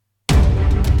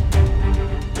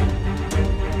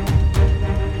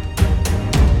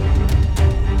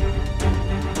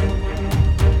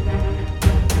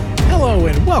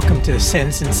Welcome to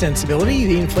Sense and Sensibility,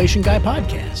 the Inflation Guy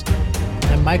podcast.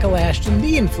 I'm Michael Ashton,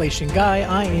 the Inflation Guy.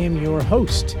 I am your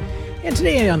host. And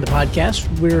today on the podcast,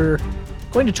 we're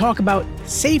going to talk about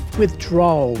safe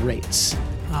withdrawal rates.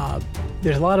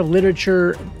 There's a lot of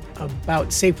literature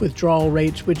about safe withdrawal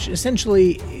rates, which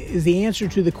essentially is the answer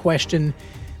to the question,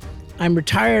 I'm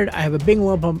retired, I have a big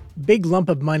lump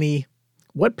of money.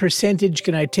 What percentage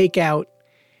can I take out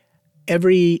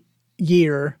every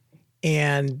year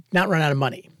and not run out of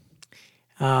money?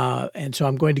 And so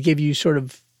I'm going to give you sort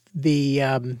of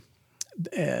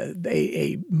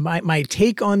my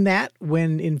take on that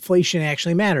when inflation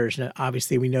actually matters. Now,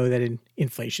 obviously, we know that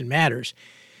inflation matters.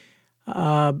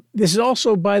 This is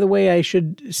also, by the way, I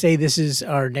should say this is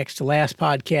our next to last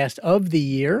podcast of the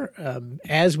year.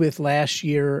 As with last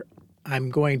year,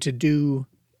 I'm going to do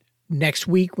next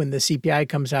week when the CPI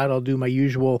comes out, I'll do my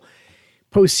usual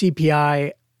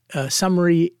post-CPI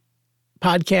summary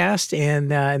podcast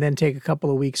and then take a couple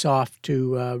of weeks off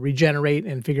to regenerate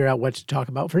and figure out what to talk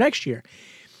about for next year.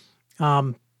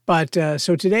 So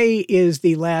today is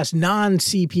the last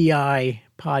non-CPI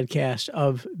podcast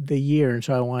of the year. And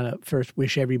so I want to first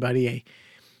wish everybody a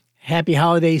happy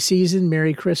holiday season,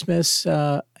 Merry Christmas,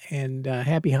 and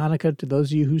Happy Hanukkah to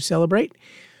those of you who celebrate.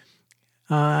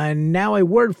 Now a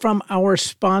word from our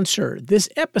sponsor. This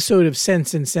episode of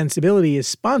Sense and Sensibility is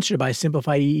sponsored by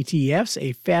Simplified ETFs,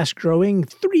 a fast-growing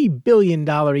 $3 billion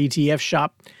ETF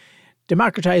shop,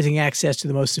 democratizing access to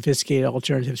the most sophisticated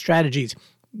alternative strategies.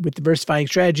 With diversifying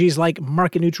strategies like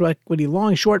market-neutral equity,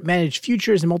 long-short, managed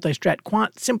futures, and multi-strat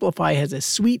quant, Simplify has a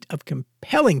suite of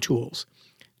compelling tools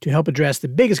to help address the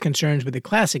biggest concerns with the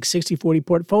classic 60/40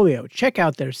 portfolio. Check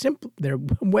out their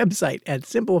website at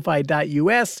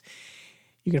simplify.us.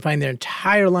 You can find their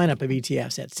entire lineup of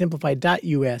ETFs at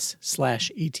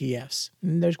simplify.us/ETFs.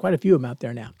 And there's quite a few of them out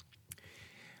there now.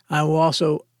 I will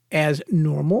also, as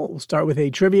normal, we'll start with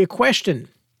a trivia question.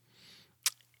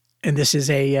 And this is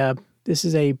a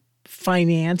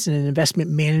finance and an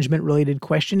investment management related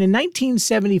question. In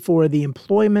 1974, the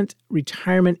Employment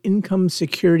Retirement Income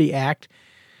Security Act,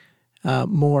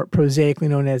 more prosaically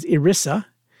known as ERISA,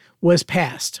 was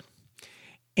passed.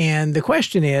 And the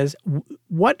question is,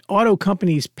 what auto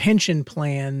company's pension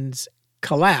plans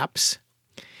collapse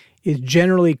is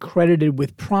generally credited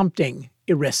with prompting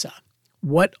ERISA?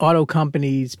 What auto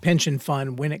company's pension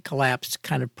fund, when it collapsed,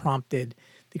 kind of prompted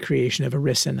the creation of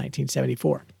ERISA in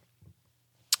 1974?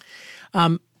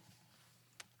 Now,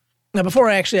 before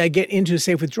I get into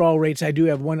safe withdrawal rates, I do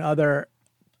have one other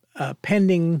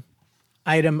pending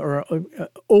item or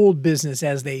old business,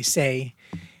 as they say.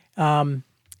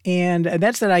 And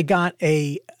that's that I got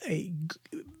a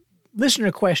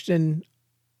listener question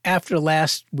after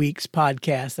last week's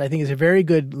podcast that I think is a very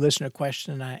good listener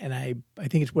question, and I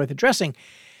think it's worth addressing.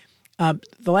 The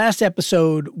last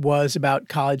episode was about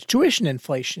college tuition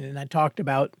inflation, and I talked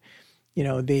about,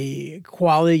 the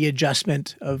quality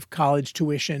adjustment of college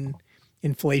tuition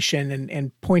inflation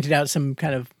and pointed out some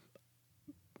kind of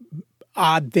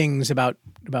odd things about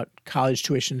college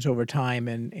tuitions over time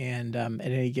and at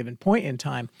any given point in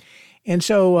time. And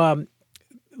so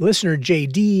listener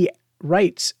JD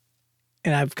writes,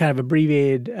 and I've kind of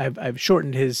abbreviated, I've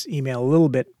shortened his email a little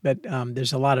bit, but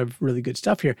there's a lot of really good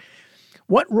stuff here.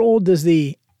 What role does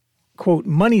the, quote,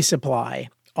 money supply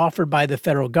offered by the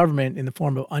federal government in the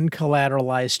form of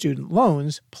uncollateralized student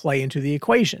loans play into the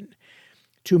equation?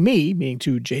 To me, meaning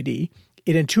to JD,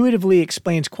 it intuitively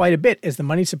explains quite a bit, as the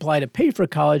money supply to pay for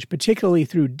college, particularly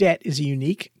through debt, is a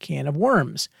unique can of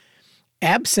worms.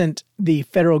 Absent the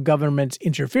federal government's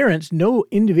interference, no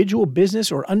individual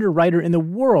business or underwriter in the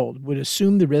world would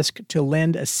assume the risk to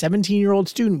lend a 17-year-old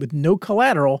student with no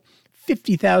collateral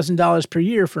 $50,000 per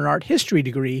year for an art history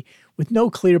degree with no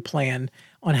clear plan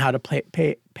on how to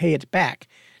pay it back.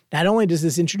 Not only does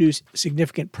this introduce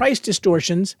significant price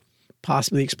distortions,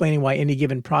 possibly explaining why any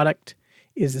given product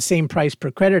is the same price per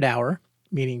credit hour,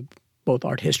 meaning both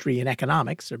art history and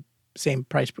economics are same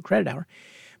price per credit hour,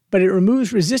 but it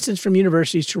removes resistance from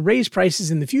universities to raise prices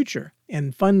in the future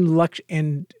and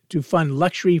to fund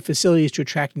luxury facilities to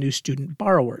attract new student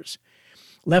borrowers.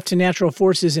 Left to natural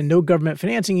forces and no government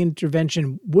financing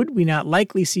intervention, would we not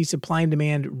likely see supply and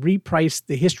demand reprice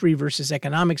the history versus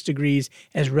economics degrees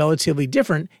as relatively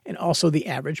different and also the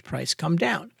average price come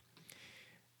down?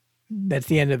 That's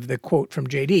the end of the quote from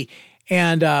JD.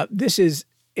 And this is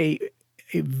a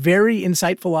very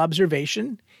insightful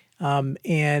observation, and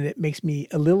it makes me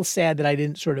a little sad that I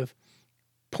didn't sort of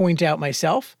point out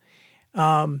myself.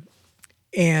 And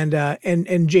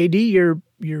JD, you're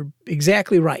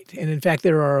exactly right. And in fact,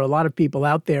 there are a lot of people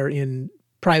out there in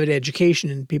private education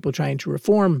and people trying to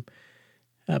reform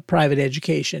private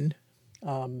education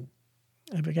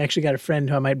I've actually got a friend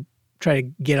who I might try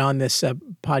to get on this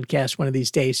podcast one of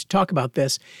these days to talk about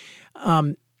this.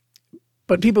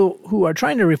 But people who are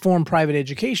trying to reform private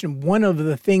education, one of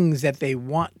the things that they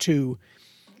want to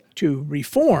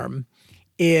reform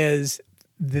is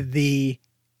the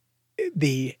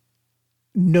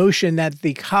notion that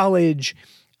the college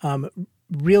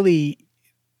really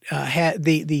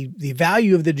the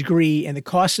value of the degree and the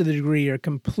cost of the degree are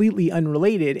completely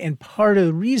unrelated. And part of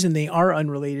the reason they are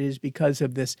unrelated is because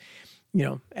of this,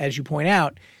 as you point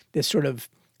out, this sort of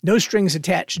no strings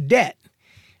attached debt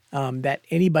that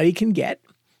anybody can get.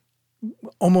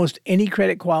 Almost any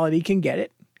credit quality can get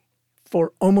it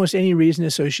for almost any reason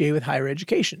associated with higher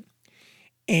education.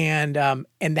 And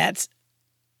that's,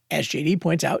 as JD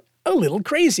points out, a little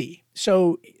crazy.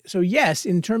 So yes,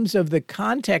 in terms of the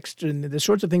context and the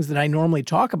sorts of things that I normally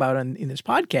talk about in this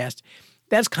podcast,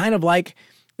 that's kind of like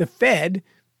the Fed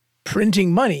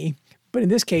printing money, but in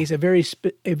this case, a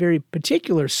very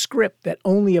particular script that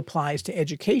only applies to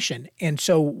education. And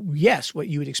so, yes, what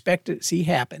you would expect to see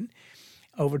happen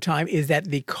over time is that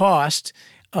the cost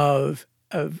of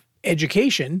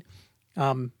education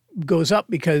goes up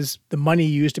because the money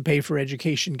used to pay for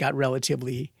education got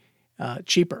relatively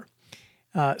cheaper.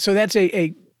 So that's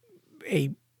a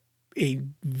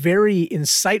very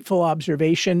insightful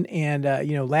observation. And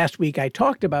last week I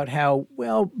talked about how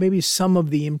maybe some of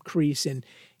the increase in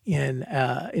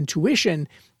tuition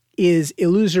is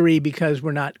illusory because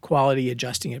we're not quality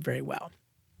adjusting it very well.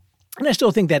 And I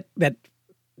still think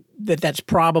that's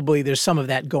probably there's some of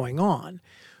that going on,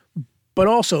 but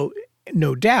also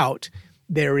no doubt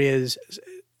there is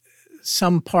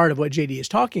some part of what JD is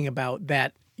talking about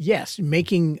that. Yes,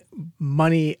 making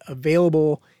money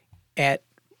available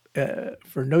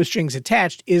for no strings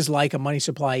attached is like a money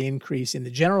supply increase in the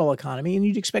general economy, and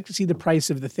you'd expect to see the price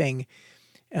of the thing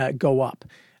go up.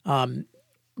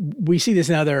 We see this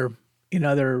in other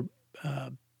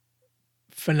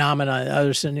phenomena,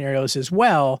 other scenarios as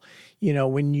well.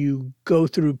 When you go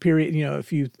through period,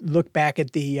 if you look back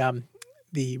at the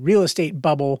real estate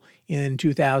bubble in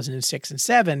 2006 and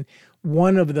 2007.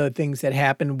 One of the things that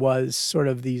happened was sort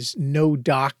of these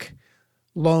no-doc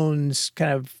loans,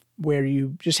 kind of where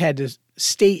you just had to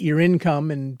state your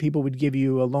income and people would give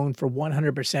you a loan for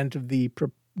 100% of the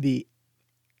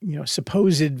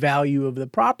supposed value of the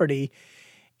property.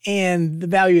 And the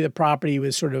value of the property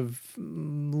was sort of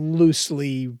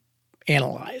loosely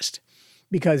analyzed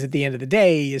because at the end of the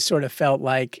day, you sort of felt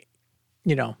like,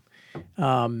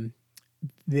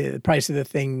 the price of the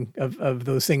thing of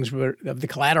those things of the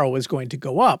collateral was going to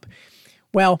go up.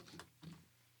 Well,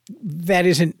 that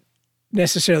isn't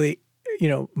necessarily,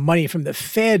 money from the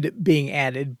Fed being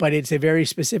added, but it's a very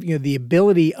specific, the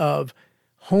ability of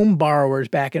home borrowers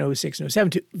back in 06 and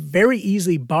 07 to very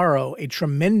easily borrow a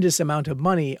tremendous amount of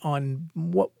money on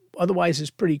what otherwise is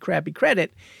pretty crappy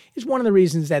credit is one of the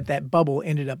reasons that bubble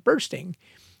ended up bursting.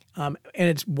 And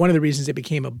it's one of the reasons it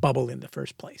became a bubble in the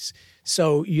first place.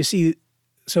 So you see,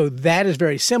 so that is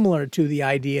very similar to the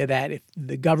idea that if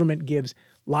the government gives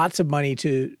lots of money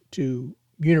to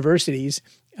universities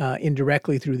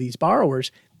indirectly through these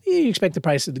borrowers, you expect the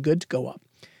price of the good to go up.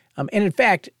 And in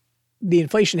fact, the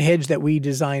inflation hedge that we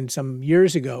designed some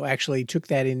years ago actually took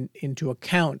that into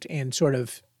account and sort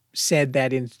of said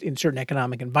that in certain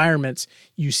economic environments,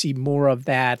 you see more of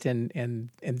that and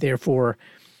therefore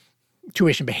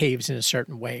tuition behaves in a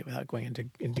certain way without going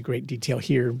into great detail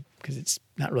here because it's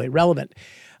not really relevant.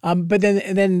 But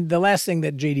then the last thing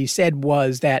that JD said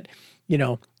was that,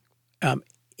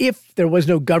 if there was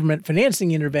no government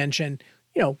financing intervention,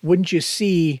 wouldn't you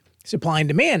see supply and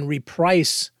demand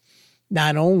reprice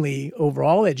not only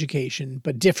overall education,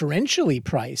 but differentially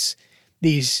price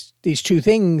these two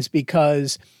things?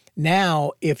 Because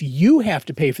now if you have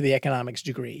to pay for the economics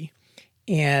degree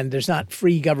and there's not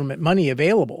free government money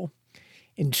available,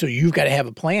 and so you've got to have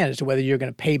a plan as to whether you're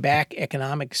going to pay back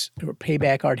economics or pay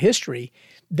back art history,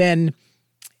 then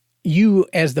you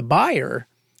as the buyer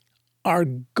are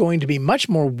going to be much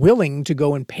more willing to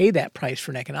go and pay that price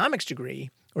for an economics degree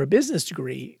or a business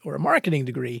degree or a marketing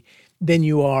degree than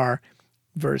you are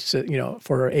versus,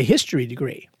 for a history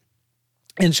degree.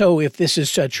 And so if this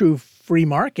is a true free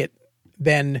market,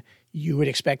 then you would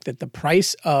expect that the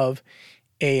price of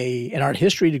an art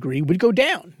history degree would go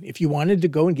down. If you wanted to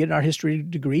go and get an art history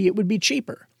degree, it would be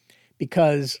cheaper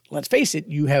because, let's face it,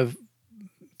 you have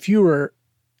fewer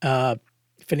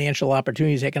financial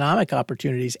opportunities, economic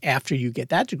opportunities after you get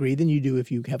that degree than you do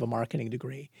if you have a marketing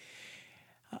degree.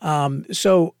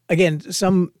 So again,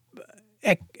 some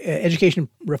education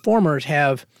reformers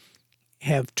have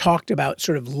talked about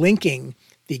sort of linking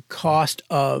the cost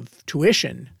of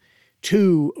tuition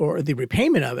or the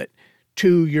repayment of it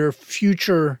to your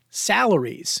future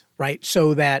salaries, right?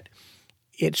 So that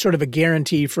it's sort of a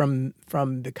guarantee from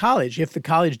the college. If the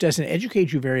college doesn't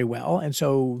educate you very well, and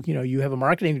so you have a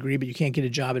marketing degree, but you can't get a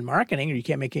job in marketing, or you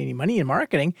can't make any money in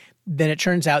marketing, then it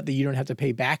turns out that you don't have to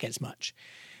pay back as much.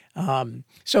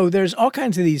 So there's all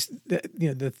kinds of these,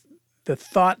 the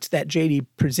thoughts that JD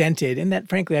presented, and that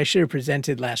frankly I should have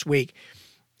presented last week.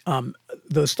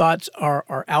 Those thoughts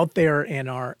are out there and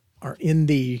are in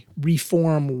the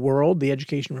reform world, the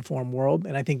education reform world,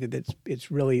 and I think that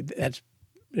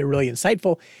they're really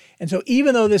insightful. And so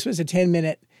even though this was a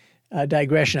 10-minute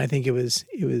digression, I think it was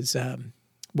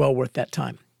well worth that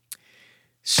time.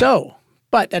 So,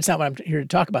 but that's not what I'm here to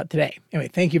talk about today. Anyway,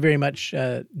 thank you very much,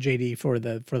 JD, for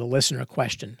the listener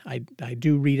question. I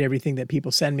do read everything that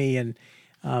people send me, and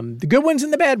the good ones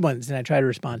and the bad ones, and I try to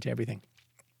respond to everything.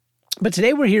 But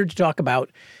today we're here to talk about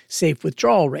safe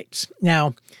withdrawal rates.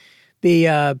 Now,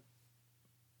 the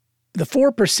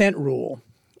 4% rule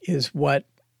is what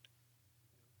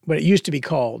it used to be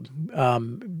called.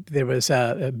 There was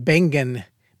Bengen,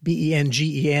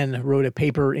 Bengen, wrote a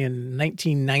paper in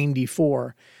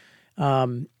 1994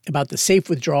 about the safe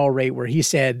withdrawal rate, where he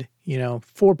said,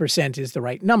 4% is the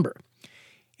right number.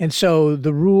 And so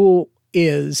the rule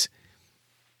is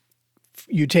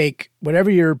you take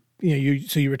whatever you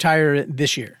retire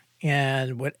this year,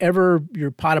 and whatever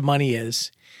your pot of money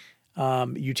is,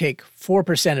 you take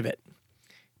 4% of it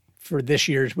for this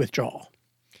year's withdrawal.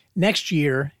 Next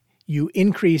year, you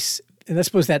increase, and let's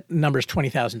suppose that number is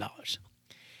 $20,000.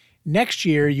 Next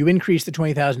year, you increase the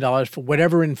 $20,000 for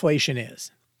whatever inflation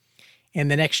is.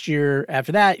 And the next year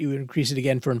after that, you increase it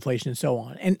again for inflation and so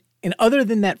on. And other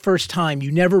than that first time,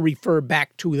 you never refer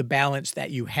back to the balance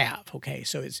that you have, okay?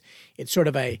 So it's sort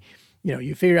of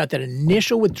you figure out that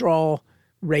initial withdrawal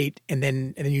rate, and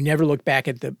then you never look back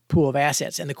at the pool of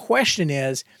assets. And the question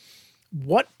is,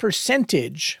 what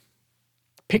percentage,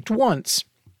 picked once,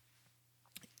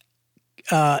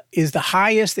 is the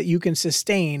highest that you can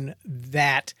sustain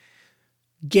that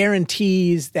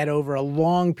guarantees that over a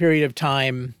long period of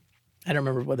time, I don't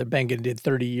remember whether Bengen did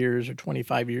 30 years or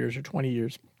 25 years or 20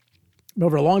 years, but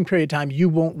over a long period of time, you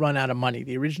won't run out of money.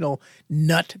 The original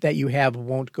nut that you have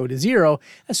won't go to zero,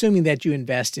 assuming that you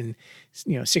invest in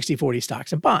 60-40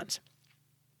 stocks and bonds.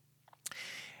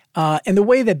 And the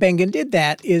way that Bengen did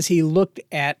that is he looked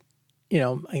at,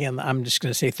 again, I'm just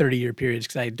going to say 30-year periods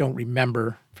because I don't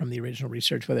remember from the original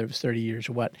research whether it was 30 years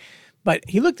or what. But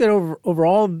he looked at over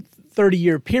all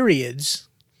 30-year periods,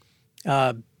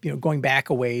 going back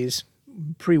a ways,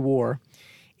 pre-war,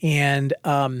 and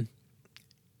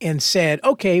said,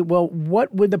 okay, well,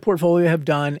 what would the portfolio have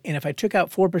done? And if I took out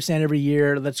 4% every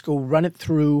year, let's go run it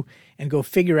through and go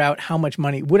figure out how much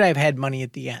money, would I have had money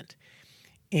at the end?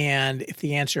 And if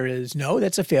the answer is no,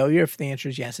 that's a failure. If the answer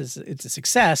is yes, it's a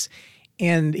success.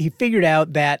 And he figured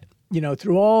out that,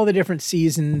 through all the different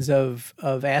seasons of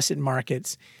asset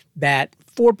markets, that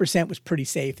 4% was pretty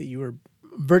safe, that you were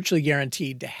virtually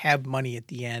guaranteed to have money at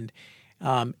the end.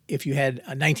 If you had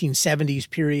a 1970s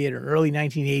period or early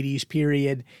 1980s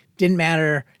period, didn't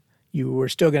matter, you were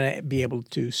still going to be able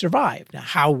to survive. Now,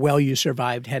 how well you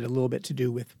survived had a little bit to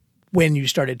do with when you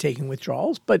started taking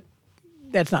withdrawals, but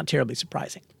that's not terribly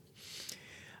surprising.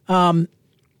 The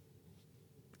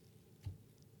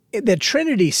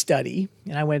Trinity study,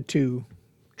 and I went to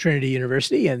Trinity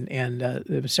University, and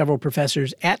there were several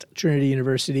professors at Trinity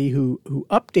University who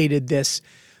updated this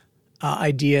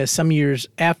idea some years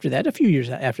after that, a few years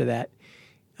after that,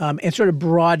 and sort of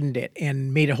broadened it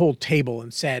and made a whole table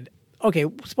and said, okay,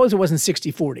 suppose it wasn't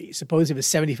 60-40, suppose it was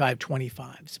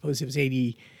 75-25, suppose it was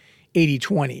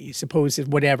 80-20, suppose it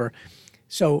whatever.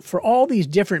 So for all these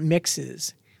different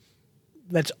mixes,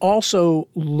 let's also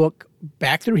look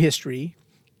back through history,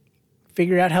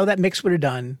 figure out how that mix would have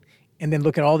done, and then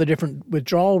look at all the different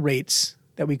withdrawal rates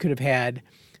that we could have had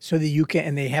so that you can,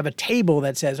 and they have a table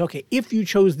that says, okay, if you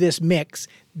chose this mix,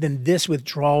 then this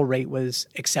withdrawal rate was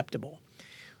acceptable.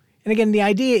 And again, the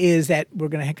idea is that we're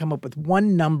going to come up with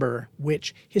one number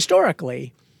which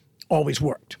historically always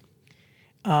worked,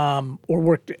 or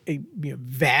worked a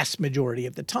vast majority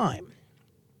of the time.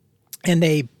 And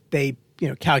they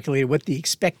calculated what the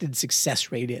expected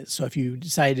success rate is. So if you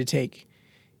decided to take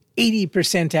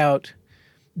 80% out,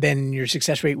 then your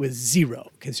success rate was 0,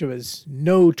 because there was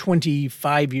no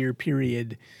 25-year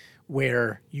period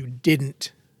where you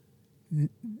didn't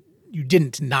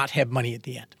not have money at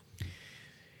the end.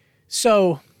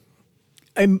 So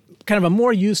kind of a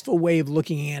more useful way of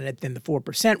looking at it than the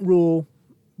 4% rule,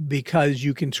 because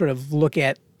you can sort of look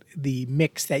at the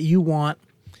mix that you want,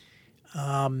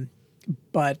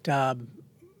 but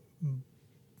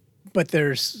but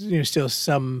there's still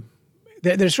some.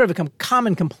 There's sort of a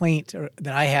common complaint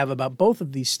that I have about both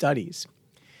of these studies,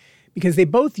 because they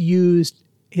both used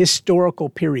historical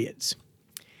periods,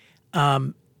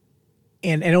 and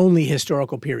only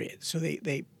historical periods. So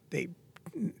they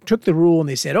took the rule and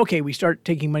they said, okay, we start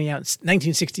taking money out in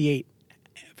 1968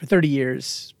 for 30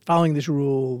 years, following this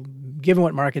rule, given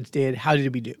what markets did, how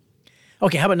did we do?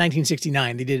 Okay, how about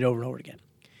 1969? They did it over and over again.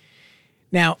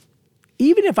 Now,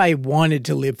 even if I wanted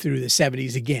to live through the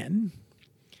 70s again,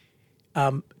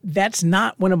 that's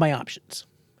not one of my options.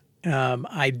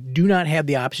 I do not have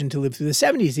the option to live through the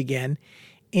 70s again.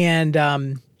 And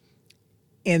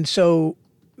so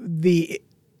the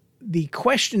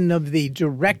question of the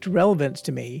direct relevance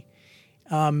to me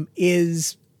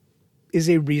is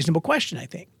a reasonable question, I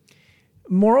think.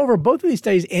 Moreover, both of these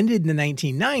studies ended in the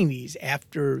 1990s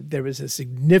after there was a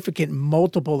significant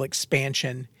multiple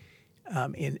expansion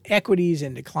in equities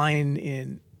and decline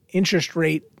in interest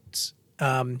rates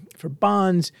for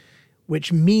bonds,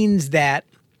 which means that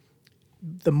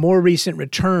the more recent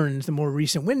returns, the more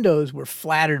recent windows were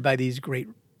flattered by these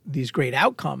great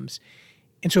outcomes.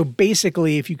 And so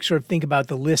basically, if you sort of think about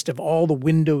the list of all the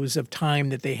windows of time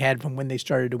that they had from when they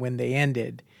started to when they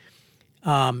ended,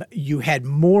 you had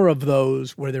more of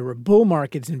those where there were bull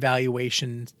markets in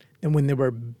valuations than when there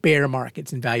were bear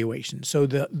markets in valuations. So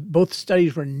both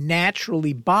studies were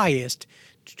naturally biased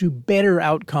to better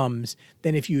outcomes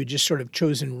than if you had just sort of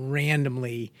chosen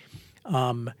randomly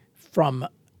from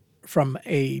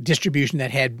a distribution that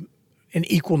had an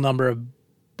equal number of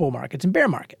bull markets and bear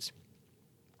markets.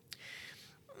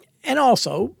 And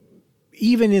also,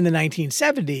 even in the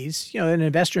 1970s, an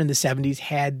investor in the 70s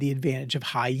had the advantage of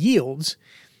high yields.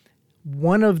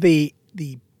 One of the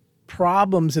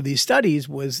problems of these studies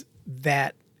was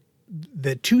that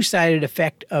the two-sided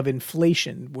effect of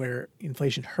inflation, where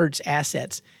inflation hurts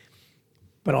assets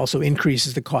but also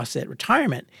increases the cost at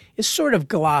retirement, is sort of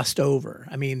glossed over.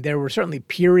 I mean, there were certainly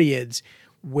periods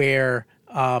where,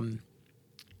 in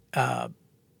the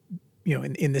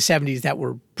 70s that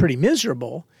were pretty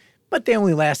miserable, but they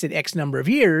only lasted X number of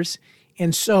years.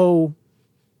 And so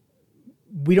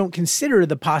we don't consider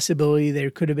the possibility there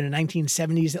could have been a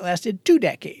 1970s that lasted 2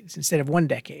 decades instead of 1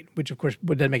 decade, which of course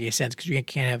doesn't make any sense because you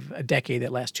can't have a decade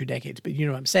that lasts 2 decades. But you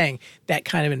know what I'm saying? That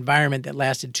kind of environment that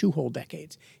lasted 2 whole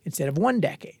decades instead of 1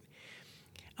 decade.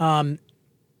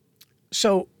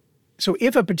 So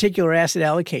if a particular asset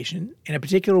allocation and a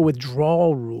particular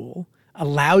withdrawal rule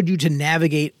allowed you to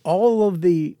navigate all of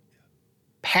the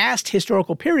past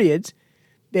historical periods,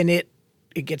 then it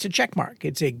gets a check mark.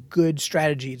 It's a good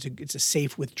strategy. It's a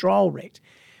safe withdrawal rate.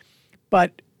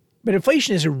 But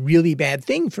inflation is a really bad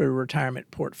thing for a retirement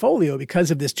portfolio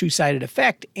because of this two-sided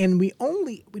effect. And we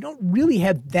don't really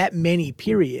have that many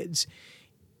periods,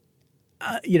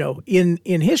 in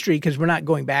history, because we're not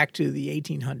going back to the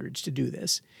 1800s to do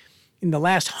this. In the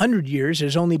last 100 years,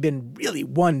 there's only been really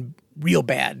one real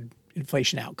bad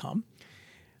inflation outcome,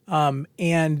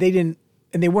 and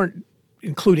they weren't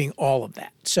including all of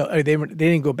that. So they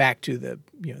didn't go back to the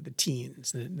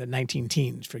teens, the 19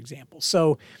 teens, for example.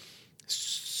 So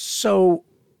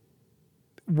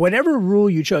whatever rule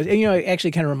you chose, and it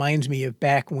actually kind of reminds me of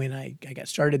back when I got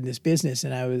started in this business,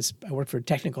 and I worked for a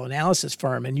technical analysis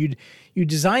firm, and you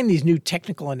design these new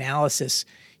technical analysis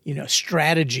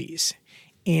strategies,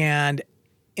 and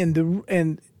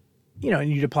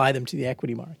you'd apply them to the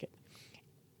equity market.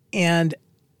 And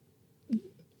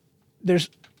there's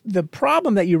the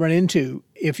problem that you run into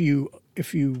if you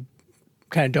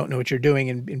kind of don't know what you're doing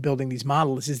in building these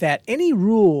models is that any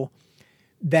rule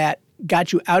that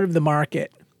got you out of the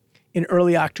market in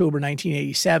early October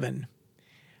 1987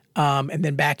 and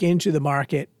then back into the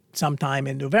market sometime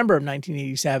in November of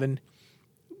 1987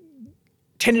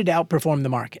 tended to outperform the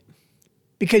market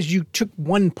because you took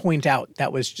one point out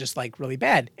that was just like really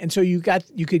bad. And so you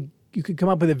could come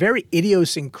up with a very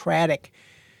idiosyncratic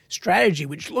strategy,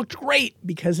 which looked great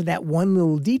because of that one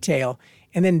little detail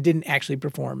and then didn't actually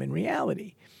perform in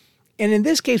reality. And in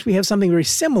this case, we have something very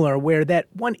similar where that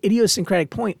one idiosyncratic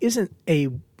point isn't a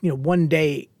 1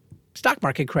 day stock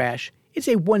market crash. It's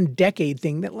a 1 decade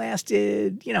thing that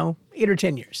lasted 8 or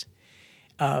 10 years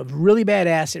of really bad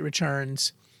asset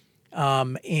returns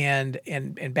and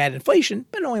bad inflation,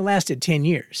 but it only lasted 10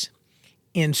 years.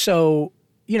 And so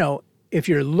if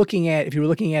you were looking at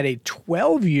a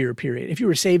 12-year period, if you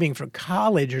were saving for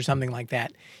college or something like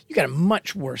that, you got a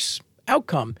much worse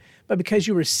outcome. But because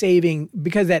you were saving,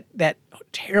 because that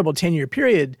terrible 10-year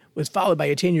period was followed by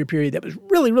a 10-year period that was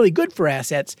really, really good for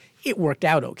assets, it worked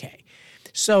out okay.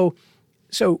 So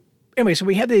anyway, so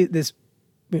we have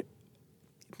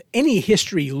any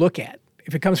history you look at,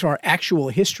 if it comes from our actual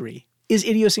history, is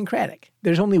idiosyncratic.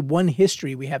 There's only one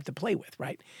history we have to play with,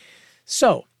 right?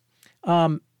 So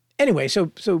anyway,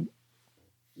 so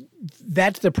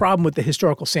that's the problem with the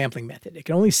historical sampling method. It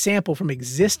can only sample from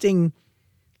existing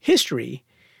history,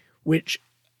 which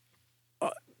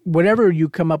whatever you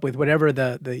come up with, whatever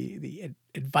the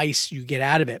advice you get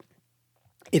out of it,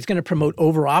 it's going to promote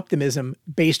over-optimism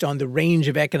based on the range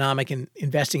of economic and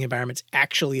investing environments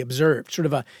actually observed, sort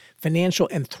of a financial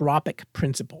anthropic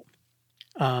principle.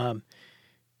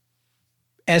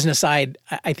 As an aside,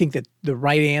 I think that the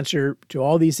right answer to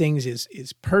all these things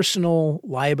is personal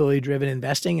liability-driven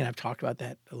investing, and I've talked about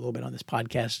that a little bit on this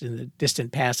podcast in the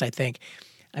distant past. I think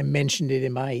I mentioned it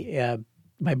in my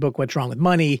my book, What's Wrong with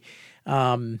Money.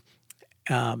 I'll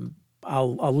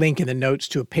link in the notes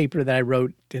to a paper that I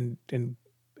wrote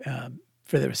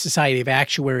for the Society of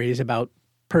Actuaries about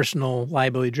personal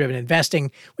liability-driven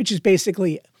investing, which is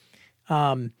basically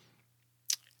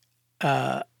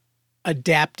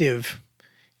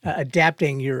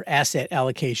adapting your asset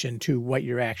allocation to what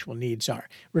your actual needs are.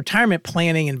 Retirement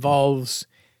planning involves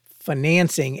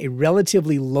financing a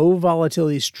relatively low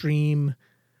volatility stream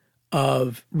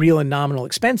of real and nominal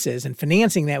expenses and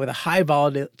financing that with a high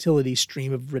volatility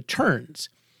stream of returns.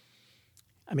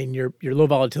 I mean, your low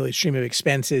volatility stream of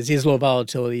expenses is low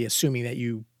volatility, assuming that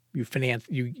you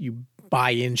buy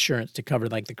insurance to cover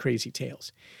like the crazy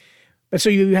tails. But so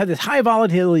you have this high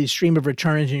volatility stream of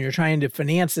returns and you're trying to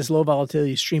finance this low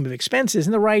volatility stream of expenses.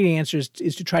 And the right answer is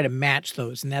to try to match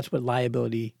those. And that's what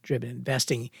liability-driven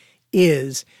investing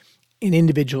is. And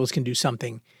individuals can do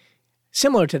something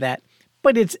similar to that.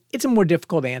 But it's a more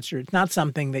difficult answer. It's not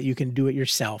something that you can do it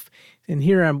yourself. And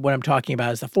here what I'm talking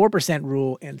about is the 4%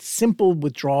 rule and simple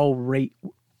withdrawal rate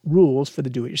rules for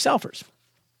the do-it-yourselfers.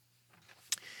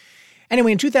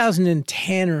 Anyway, in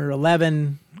 2010 or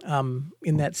 11,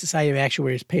 in that Society of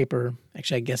Actuaries paper,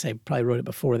 actually, I guess I probably wrote it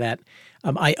before that,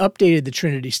 I updated the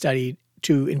Trinity study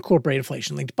to incorporate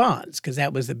inflation-linked bonds because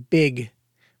that was the big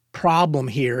problem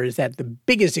here is that the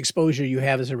biggest exposure you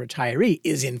have as a retiree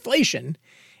is inflation.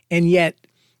 And yet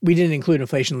we didn't include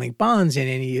inflation-linked bonds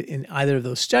in either of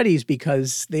those studies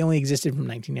because they only existed from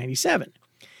 1997.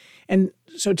 And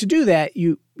so to do that,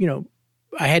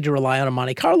 I had to rely on a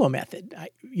Monte Carlo method. I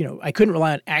couldn't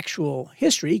rely on actual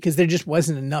history because there just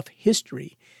wasn't enough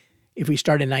history if we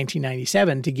started in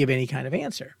 1997 to give any kind of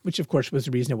answer, which of course was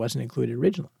the reason it wasn't included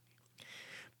originally.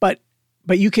 But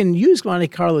you can use Monte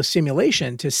Carlo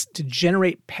simulation to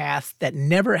generate paths that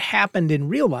never happened in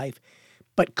real life,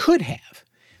 but could have.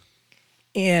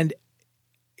 And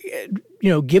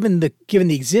given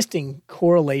the existing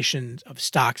correlations of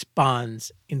stocks,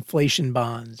 bonds, inflation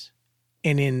bonds,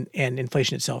 and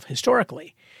inflation itself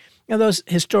historically, those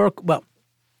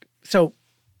so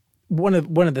one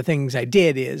of the things I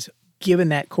did is, given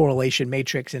that correlation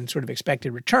matrix and sort of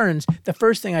expected returns, the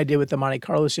first thing I did with the Monte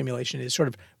Carlo simulation is sort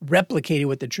of replicated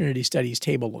what the Trinity Studies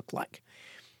table looked like.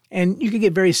 And you could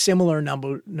get very similar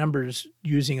numbers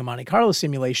using a Monte Carlo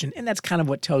simulation, and that's kind of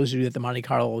what tells you that the Monte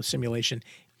Carlo simulation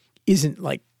isn't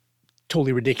like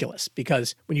totally ridiculous,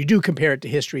 because when you do compare it to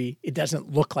history, it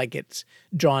doesn't look like it's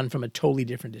drawn from a totally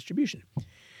different distribution.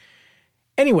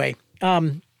 Anyway,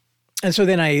 and so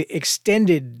then I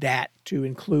extended that to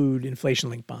include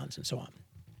inflation-linked bonds and so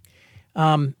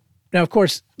on. Now, of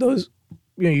course, those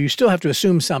you still have to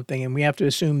assume something, and we have to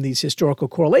assume these historical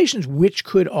correlations, which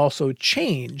could also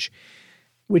change,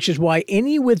 which is why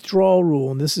any withdrawal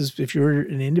rule, and this is if you're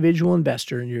an individual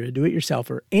investor and you're a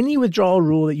do-it-yourselfer, any withdrawal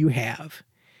rule that you have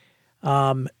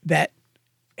that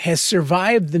has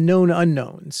survived the known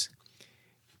unknowns,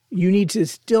 you need to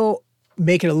still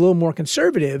make it a little more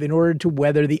conservative in order to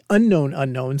weather the unknown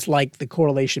unknowns like the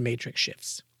correlation matrix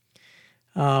shifts.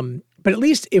 But at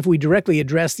least if we directly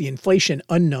address the inflation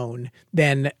unknown,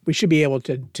 then we should be able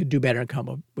to do better and come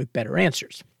up with better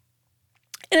answers.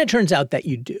 And it turns out that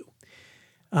you do.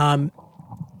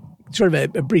 Sort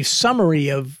of a brief summary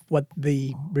of what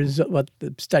the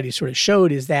study sort of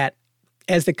showed is that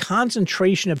as the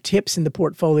concentration of tips in the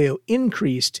portfolio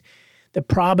increased, the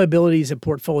probabilities of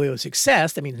portfolio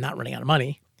success, that means not running out of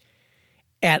money,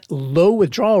 at low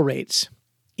withdrawal rates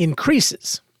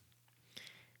increases.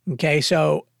 Okay,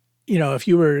 so if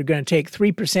you were going to take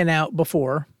 3% out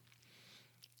before,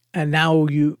 and now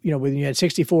when you had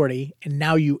 60-40, and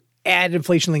now you add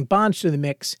inflation-linked bonds to the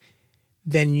mix,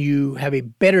 then you have a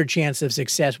better chance of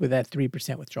success with that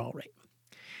 3% withdrawal rate.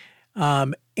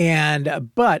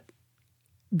 But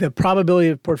the probability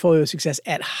of portfolio success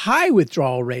at high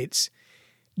withdrawal rates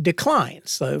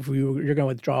declines. So if you're going to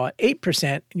withdraw at 8%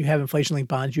 and you have inflation-linked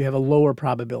bonds, you have a lower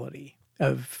probability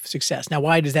of success. Now,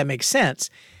 why does that make sense?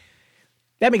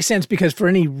 That makes sense because for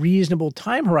any reasonable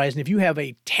time horizon, if you have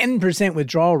a 10%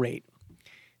 withdrawal rate,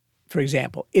 for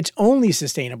example, it's only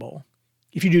sustainable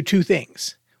if you do two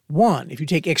things. One, if you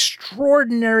take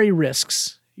extraordinary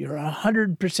risks, you're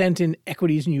 100% in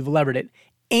equities and you've levered it,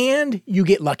 and you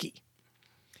get lucky.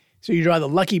 So you draw the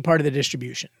lucky part of the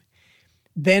distribution.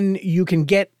 Then you can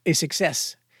get a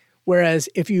success. Whereas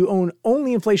if you own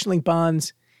only inflation-linked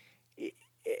bonds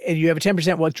and you have a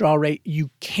 10% withdrawal rate, you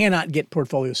cannot get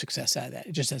portfolio success out of that.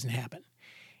 It just doesn't happen.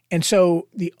 And so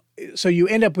you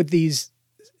end up with these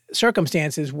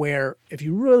circumstances where if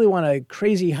you really want a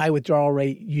crazy high withdrawal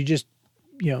rate, you just,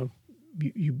 you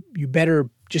better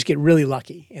just get really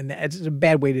lucky. And that's a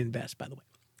bad way to invest, by the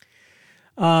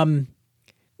way.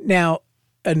 Now,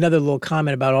 another little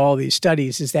comment about all these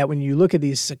studies is that when you look at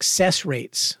these success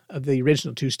rates of the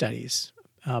original two studies,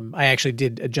 I actually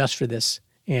did adjust for this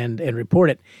and report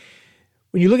it.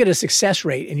 When you look at a success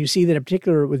rate and you see that a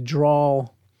particular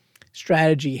withdrawal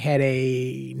strategy had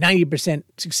a 90%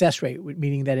 success rate,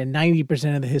 meaning that in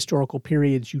 90% of the historical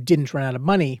periods you didn't run out of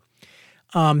money,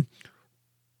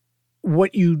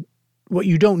 what you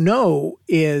don't know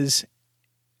is,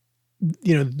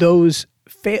 those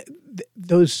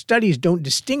studies don't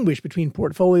distinguish between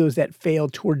portfolios that fail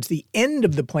towards the end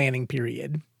of the planning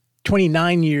period,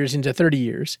 29 years into 30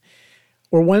 years,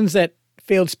 or ones that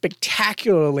failed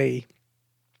spectacularly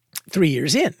 3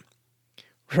 years in,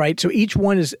 right? So each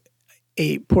one is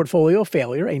a portfolio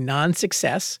failure, a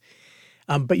non-success,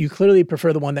 but you clearly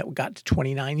prefer the one that got to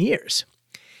 29 years.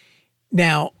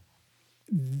 Now,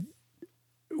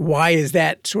 why is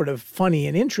that sort of funny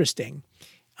and interesting?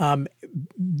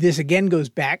 This again goes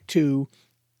back to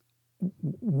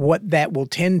what that will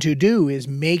tend to do is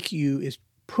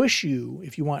push you,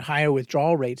 if you want higher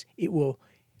withdrawal rates, it will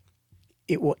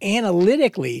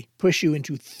analytically push you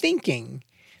into thinking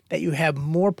that you have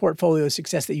more portfolio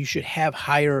success, that you should have a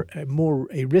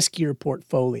riskier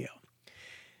portfolio.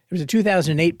 There was a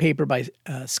 2008 paper by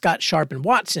Scott Sharp and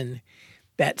Watson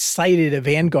that cited a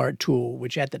Vanguard tool,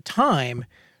 which at the time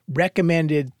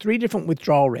recommended 3 different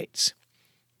withdrawal rates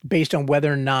based on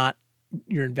whether or not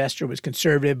your investor was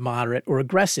conservative, moderate, or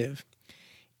aggressive.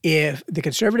 If the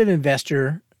conservative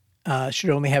investor should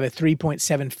only have a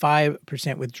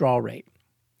 3.75% withdrawal rate.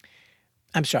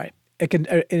 I'm sorry,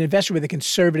 an investor with a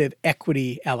conservative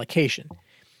equity allocation.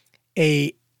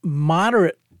 A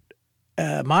moderately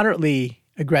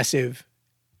aggressive,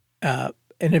 an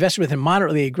investor with a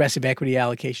moderately aggressive equity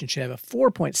allocation should have a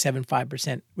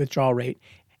 4.75% withdrawal rate,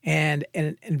 and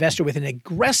an investor with an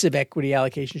aggressive equity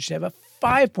allocation should have a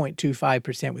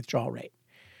 5.25% withdrawal rate.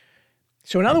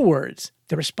 So in other words,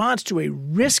 the response to a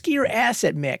riskier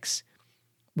asset mix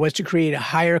was to create a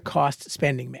higher cost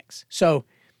spending mix. So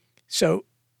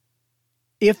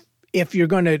if you're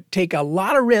going to take a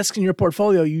lot of risks in your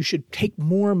portfolio, you should take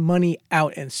more money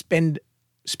out and spend,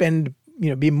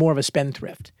 be more of a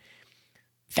spendthrift.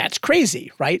 That's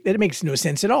crazy, right? That makes no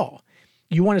sense at all.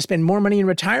 You want to spend more money in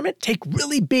retirement? Take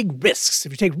really big risks.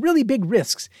 If you take really big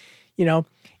risks, and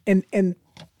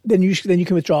then you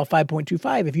can withdraw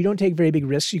 5.25. If you don't take very big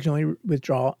risks, you can only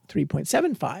withdraw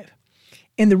 3.75.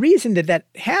 And the reason that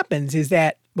happens is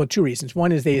that, well, 2 reasons.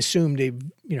 One is they assumed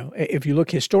if you look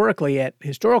historically at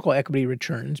historical equity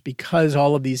returns, because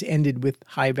all of these ended with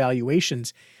high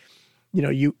valuations,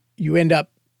 you end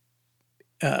up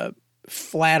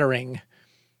flattering,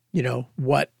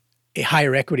 what a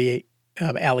higher equity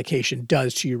allocation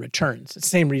does to your returns. It's the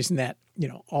same reason that,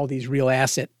 all these real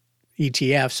asset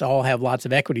ETFs all have lots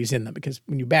of equities in them, because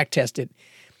when you back test it,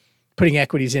 putting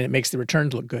equities in it makes the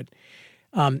returns look good.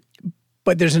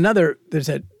 But there's an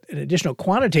additional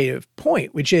quantitative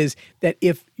point, which is that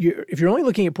if you're only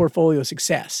looking at portfolio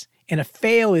success, and a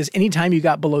fail is any time you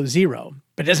got below zero,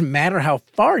 but it doesn't matter how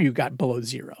far you got below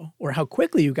zero or how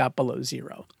quickly you got below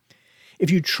zero. If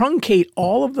you truncate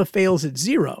all of the fails at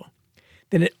zero,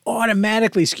 then it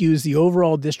automatically skews the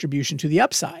overall distribution to the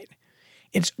upside.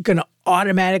 It's going to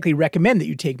automatically recommend that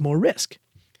you take more risk,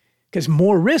 because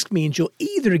more risk means you'll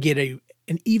either get an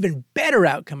even better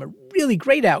outcome, a really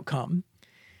great outcome,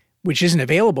 which isn't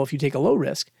available if you take a low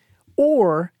risk,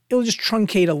 or it'll just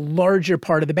truncate a larger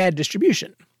part of the bad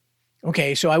distribution.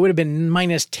 Okay, so I would have been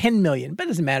minus 10 million, but it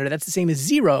doesn't matter. That's the same as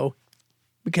zero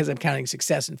because I'm counting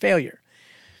success and failure.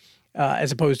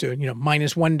 As opposed to,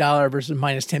 minus $1 versus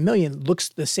minus 10 million looks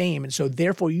the same. And so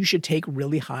therefore you should take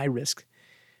really high risk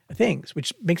things,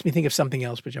 which makes me think of something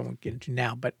else, which I won't get into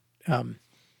now. But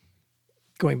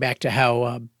going back to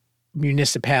how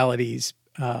municipalities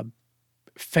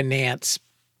finance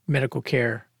medical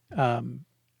care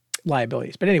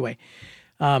liabilities. But anyway,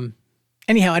 I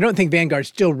don't think Vanguard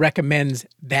still recommends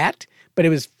that, but it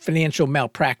was financial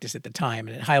malpractice at the time,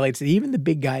 and it highlights that even the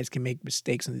big guys can make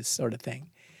mistakes in this sort of thing.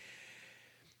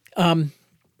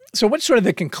 So what's sort of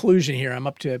the conclusion here? I'm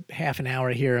up to half an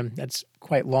hour here, and that's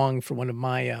quite long for one of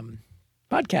my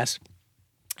podcasts.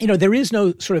 There is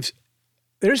no sort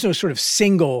of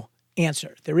single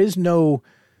answer. There is no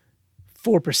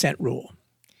 4% rule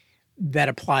that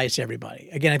applies to everybody.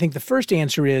 Again, I think the first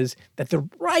answer is that the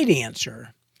right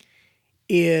answer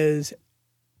is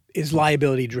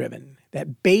liability driven.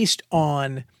 That based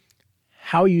on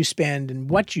how you spend and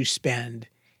what you spend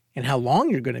and how long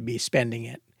you're going to be spending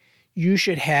it, you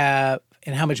should have,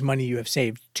 and how much money you have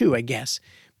saved too, I guess,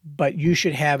 but you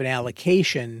should have an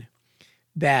allocation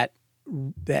that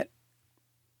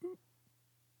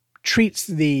treats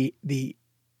the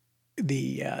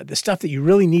stuff that you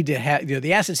really need to have,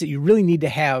 the assets that you really need to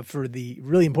have for the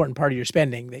really important part of your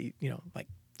spending, like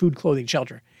food, clothing,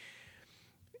 shelter,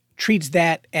 treats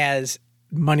that as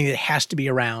money that has to be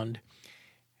around.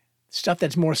 Stuff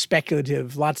that's more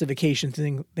speculative, lots of vacations,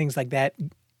 things like that,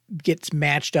 gets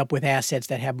matched up with assets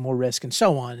that have more risk and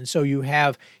so on. And so your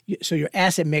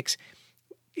asset mix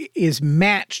is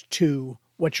matched to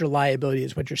what your liability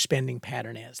is, what your spending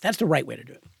pattern is. That's the right way to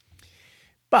do it.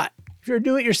 But if you're a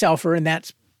do-it-yourselfer, and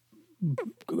that's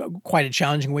quite a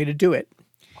challenging way to do it,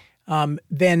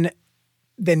 then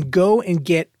go and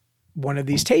get one of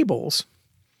these tables.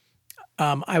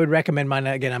 I would recommend mine.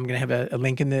 Again, I'm going to have a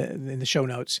link in the show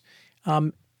notes,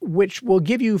 which will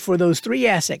give you for those 3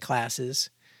 asset classes.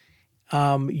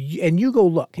 And you go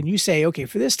look and you say, okay,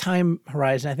 for this time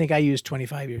horizon, I think I used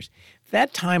 25 years.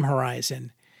 That time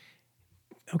horizon,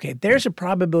 okay, there's a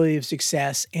probability of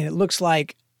success, and it looks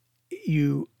like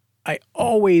I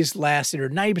always lasted, or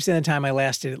 90% of the time I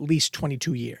lasted at least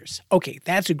 22 years. Okay,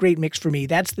 that's a great mix for me.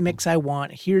 That's the mix I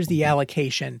want. Here's the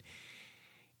allocation.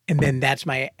 And then that's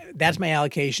my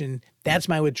allocation. That's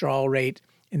my withdrawal rate,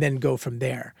 and then go from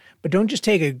there. But don't just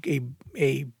take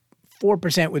a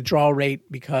 4% withdrawal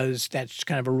rate because that's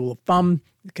kind of a rule of thumb,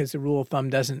 because the rule of thumb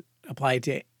doesn't apply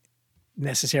to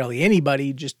necessarily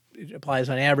anybody, just it applies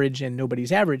on average, and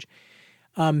nobody's average.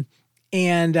 And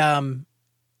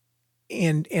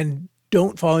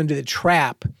don't fall into the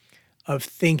trap of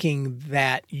thinking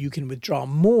that you can withdraw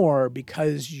more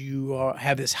because you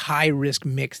have this high risk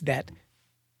mix that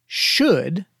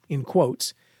should, in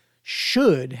quotes,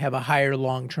 should have a higher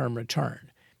long-term return,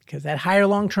 because that higher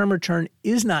long-term return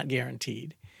is not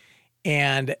guaranteed.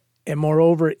 And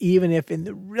moreover, even if in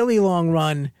the really long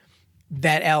run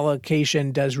that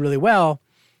allocation does really well,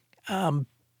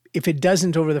 if it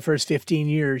doesn't over the first 15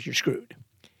 years, you're screwed.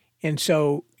 And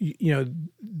so,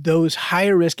 those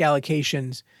higher risk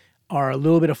allocations are a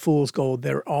little bit of fool's gold.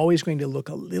 They're always going to look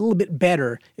a little bit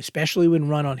better, especially when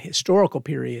run on historical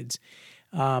periods,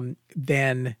 than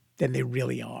they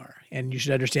really are. And you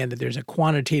should understand that there's a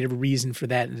quantitative reason for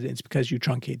that, and it's because you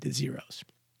truncate the zeros.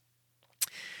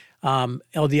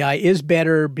 LDI is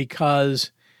better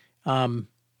because, among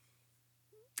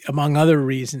other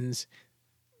reasons,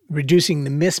 reducing the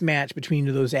mismatch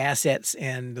between those assets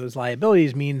and those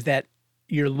liabilities means that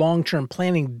your long-term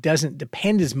planning doesn't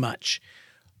depend as much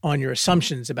on your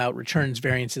assumptions about returns,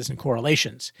 variances, and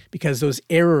correlations, because those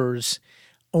errors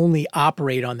only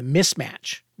operate on the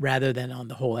mismatch rather than on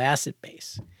the whole asset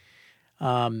base.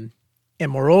 And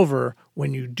moreover,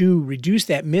 when you do reduce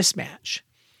that mismatch,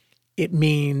 it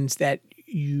means that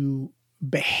you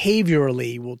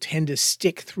behaviorally will tend to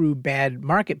stick through bad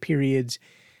market periods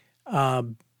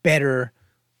better,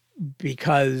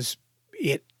 because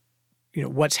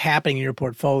what's happening in your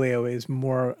portfolio is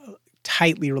more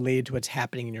tightly related to what's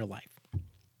happening in your life.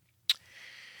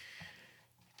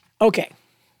 Okay,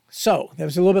 so that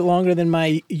was a little bit longer than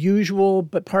my usual,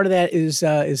 but part of that is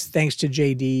thanks to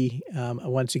JD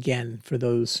once again for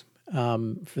those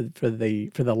for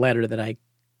the letter that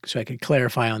so I could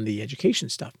clarify on the education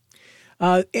stuff.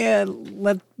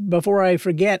 And before I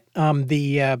forget,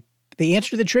 the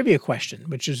answer to the trivia question,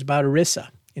 which is about ERISA.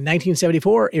 In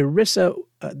 1974, ERISA,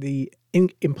 the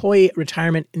Employee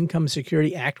Retirement Income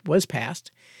Security Act, was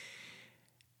passed.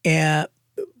 And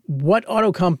what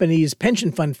auto company's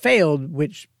pension fund failed,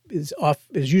 which is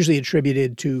usually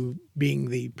attributed to being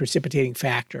the precipitating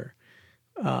factor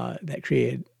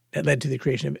that led to the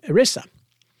creation of ERISA.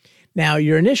 Now,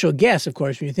 your initial guess, of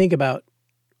course, when you think about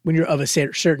when you're of a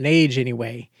certain age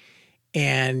anyway,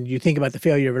 and you think about the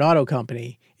failure of an auto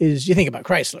company, is you think about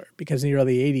Chrysler, because in the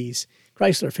early 80s,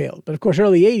 Chrysler failed. But of course,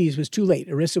 early 80s was too late.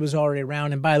 ERISA was already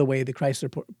around. And by the way, the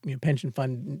Chrysler pension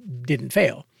fund didn't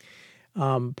fail,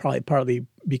 probably partly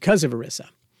because of ERISA.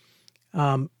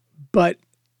 But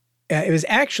it was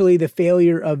actually the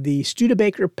failure of the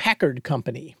Studebaker Packard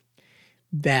company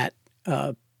that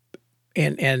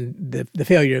and the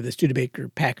failure of the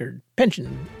Studebaker-Packard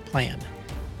pension plan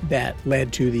that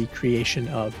led to the creation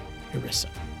of ERISA.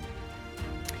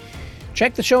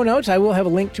 Check the show notes. I will have a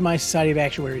link to my Society of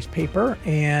Actuaries paper.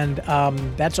 And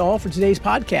that's all for today's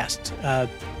podcast.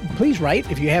 Please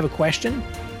write if you have a question,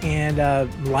 and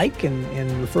like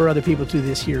and refer other people to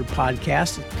this here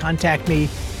podcast. Contact me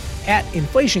at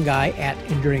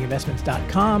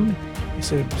inflationguy@enduringinvestments.com.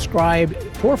 Subscribe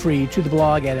for free to the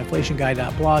blog at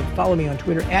inflationguy.blog. Follow me on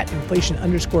Twitter at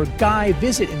inflation_guy.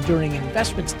 Visit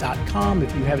enduringinvestments.com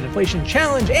if you have an inflation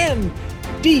challenge, and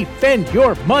defend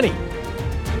your money.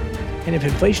 And if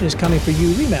inflation is coming for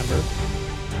you, remember,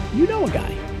 you know a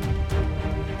guy.